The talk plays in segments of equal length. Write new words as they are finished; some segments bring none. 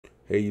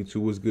Hey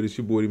YouTube, what's good? It's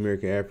your boy, the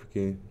American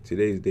African.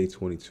 Today is day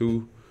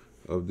 22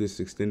 of this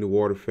extended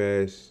water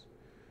fast.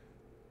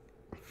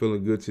 I'm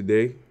feeling good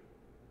today.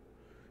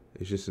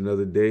 It's just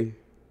another day.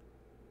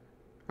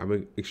 I've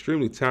been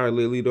extremely tired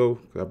lately though,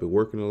 because I've been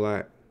working a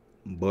lot,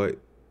 but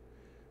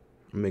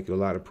I'm making a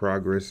lot of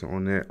progress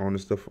on the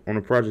stuff, on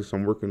the projects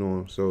I'm working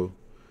on. So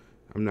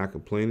I'm not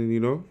complaining.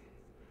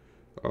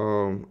 I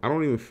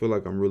don't even feel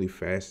like I'm really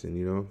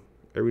fasting.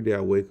 Every day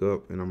I wake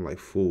up and I'm like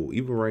full.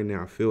 Even right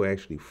now, I feel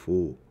actually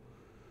full.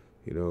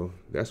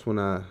 That's when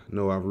I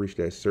know I've reached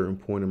that certain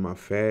point in my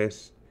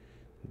fast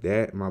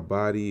that my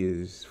body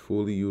is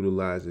fully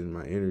utilizing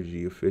my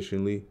energy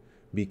efficiently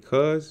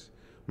because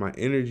my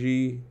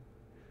energy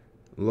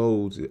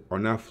loads are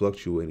not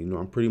fluctuating.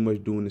 I'm pretty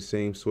much doing the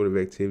same sort of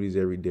activities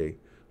every day.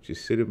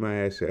 Just sitting my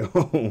ass at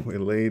home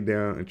and laying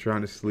down and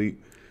trying to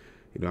sleep.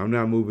 I'm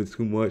not moving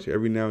too much.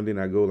 Every now and then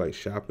I go like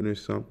shopping or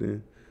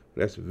something.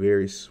 But that's a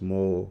very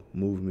small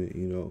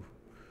movement.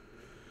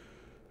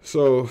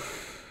 So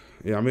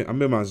yeah,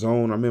 I'm in my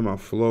zone. I'm in my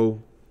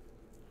flow,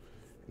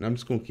 and I'm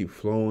just gonna keep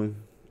flowing.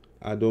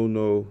 I don't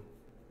know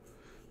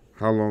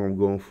how long I'm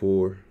going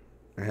for.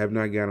 I have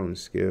not got on the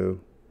scale.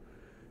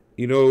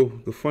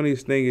 The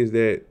funniest thing is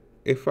that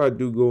if I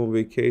do go on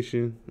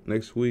vacation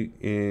next week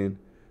and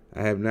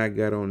I have not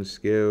got on the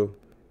scale,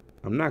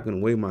 I'm not gonna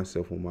weigh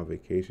myself on my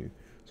vacation.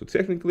 So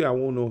technically, I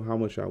won't know how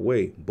much I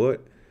weigh.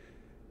 But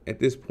at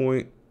this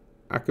point,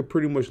 I could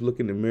pretty much look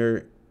in the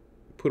mirror,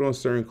 put on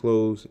certain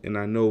clothes, and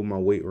I know my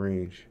weight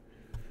range.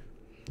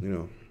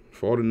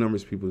 For all the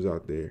numbers people's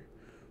out there.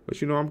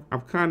 But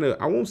I'm kind of,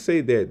 I won't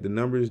say that the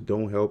numbers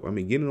don't help. I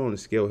mean, getting on the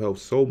scale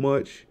helps so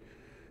much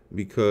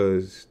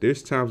because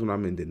there's times when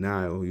I'm in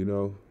denial.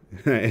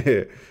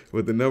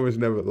 But the numbers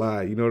never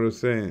lie. You know what I'm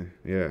saying?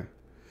 Yeah.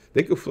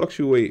 They could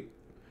fluctuate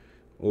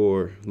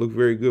or look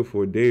very good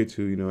for a day or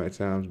two, at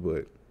times,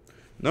 but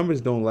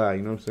numbers don't lie,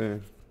 you know what I'm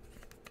saying?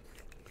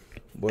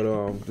 But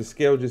the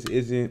scale just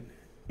isn't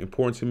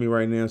important to me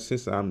right now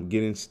since I'm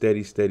getting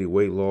steady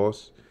weight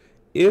loss.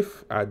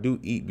 If I do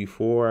eat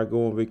before I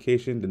go on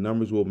vacation, the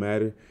numbers will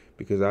matter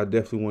because I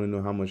definitely want to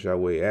know how much I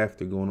weigh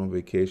after going on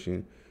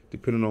vacation,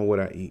 depending on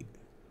what I eat.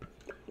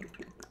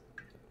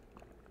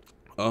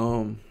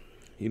 I've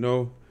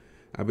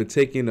been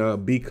taking a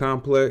B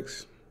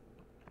complex.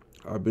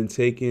 I've been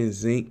taking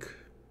zinc.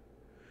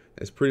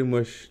 That's pretty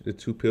much the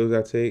two pills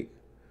I take.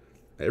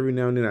 Every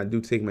now and then I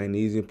do take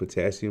magnesium,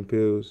 potassium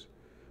pills,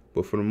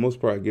 but for the most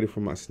part I get it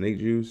from my snake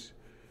juice.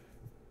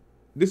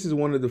 This is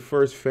one of the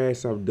first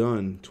fasts I've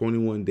done,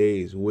 21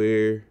 days,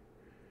 where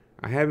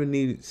I haven't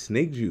needed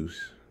snake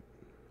juice.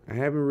 I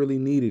haven't really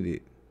needed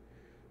it.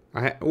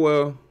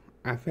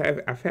 I've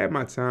had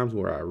my times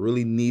where I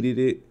really needed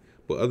it,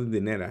 but other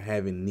than that, I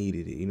haven't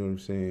needed it. You know what I'm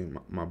saying?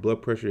 My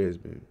blood pressure has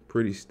been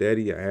pretty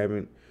steady. I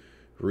haven't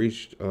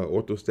reached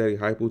orthostatic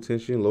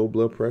hypotension, low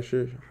blood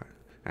pressure.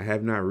 I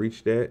have not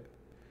reached that.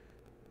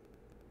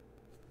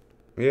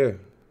 Yeah.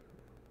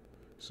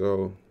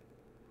 So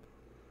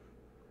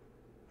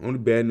only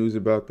bad news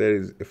about that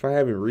is if I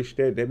haven't reached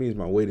that, that means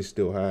my weight is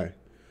still high.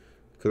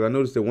 Because I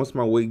noticed that once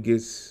my weight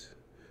gets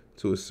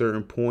to a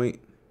certain point,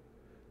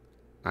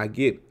 I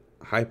get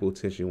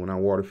hypotension when I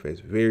water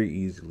fast very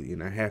easily,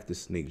 and I have to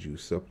snake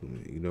juice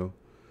supplement.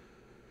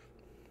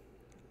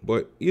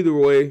 But either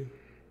way,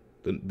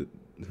 the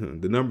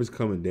number's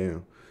coming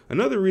down.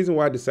 Another reason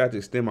why I decided to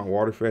extend my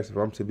water fast, if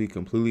I'm to be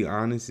completely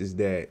honest, is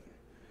that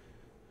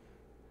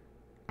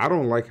I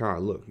don't like how I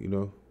look.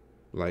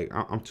 Like,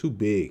 I'm too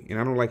big, and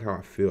I don't like how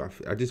I feel.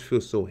 I just feel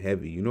so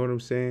heavy. You know what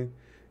I'm saying?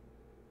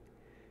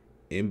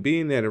 And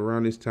being that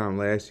around this time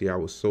last year, I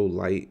was so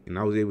light, and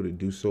I was able to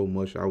do so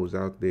much. I was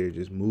out there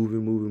just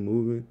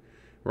moving.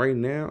 Right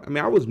now, I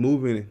mean, I was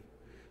moving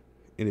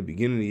in the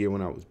beginning of the year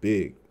when I was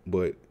big,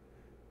 but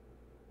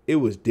it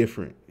was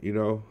different,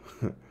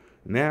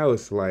 Now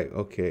it's like,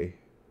 okay,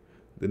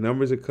 the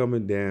numbers are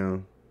coming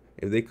down.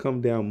 If they come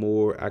down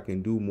more, I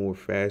can do more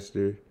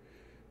faster.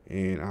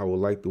 And I will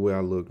like the way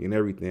I look and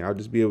everything. I'll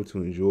just be able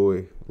to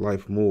enjoy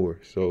life more.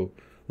 So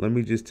let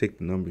me just take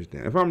the numbers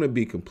down. If I'm going to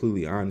be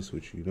completely honest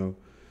with you,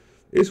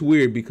 it's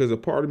weird because a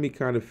part of me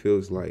kind of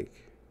feels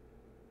like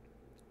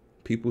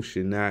people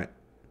should not.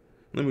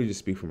 Let me just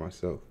speak for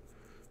myself.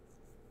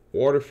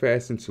 Water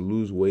fasting to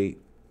lose weight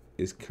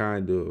is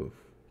kind of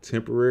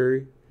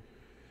temporary.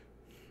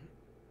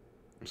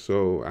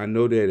 So I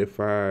know that if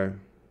I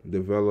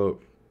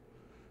develop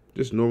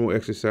just normal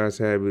exercise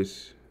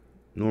habits,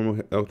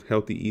 normal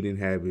healthy eating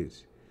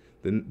habits,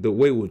 the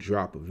weight will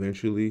drop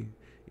eventually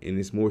and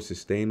it's more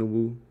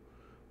sustainable.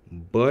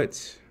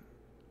 But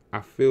I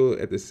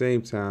feel at the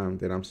same time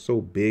that I'm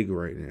so big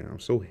right now, I'm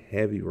so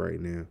heavy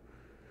right now,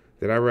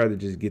 that I'd rather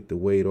just get the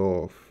weight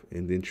off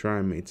and then try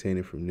and maintain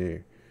it from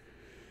there.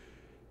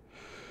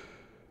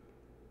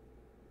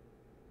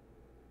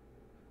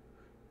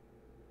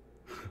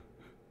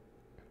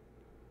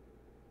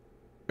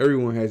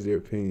 Everyone has their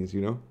opinions.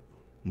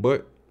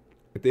 But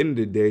at the end of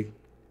the day,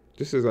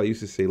 just as I used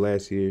to say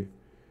last year,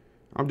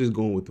 I'm just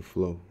going with the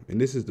flow.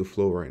 And this is the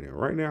flow right now.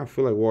 Right now, I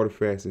feel like water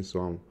fasting,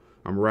 so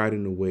I'm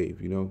riding the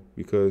wave,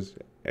 because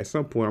At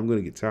some point, I'm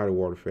gonna get tired of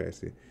water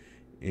fasting,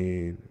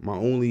 and my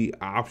only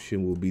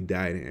option will be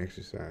diet and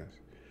exercise.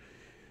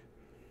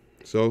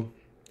 So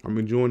I'm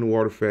enjoying the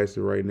water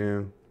fasting right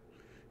now.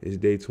 It's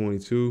day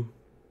 22,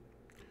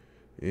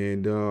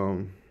 and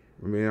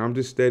I'm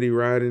just steady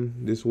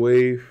riding this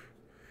wave.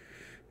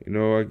 You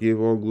know, I give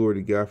all glory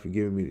to God for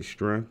giving me the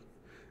strength.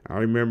 I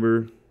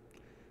remember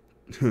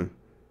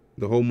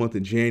the whole month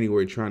of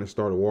January trying to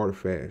start a water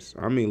fast.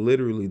 I mean,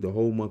 literally the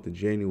whole month of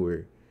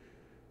January.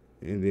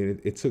 And then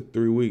it took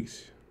 3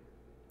 weeks.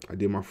 I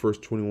did my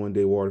first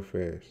 21-day water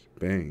fast.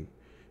 Bang.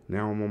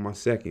 Now I'm on my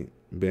second.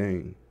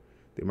 Bang.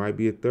 There might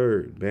be a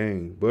third.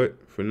 Bang.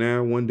 But for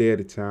now, one day at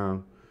a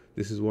time,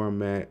 this is where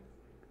I'm at.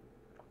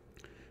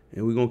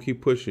 And we're going to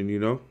keep pushing, you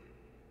know.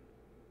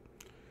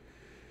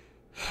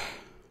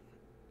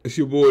 It's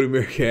your boy, the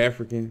American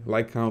African.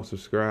 Like, comment,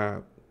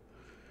 subscribe.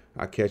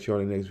 I'll catch you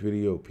on the next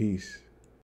video. Peace.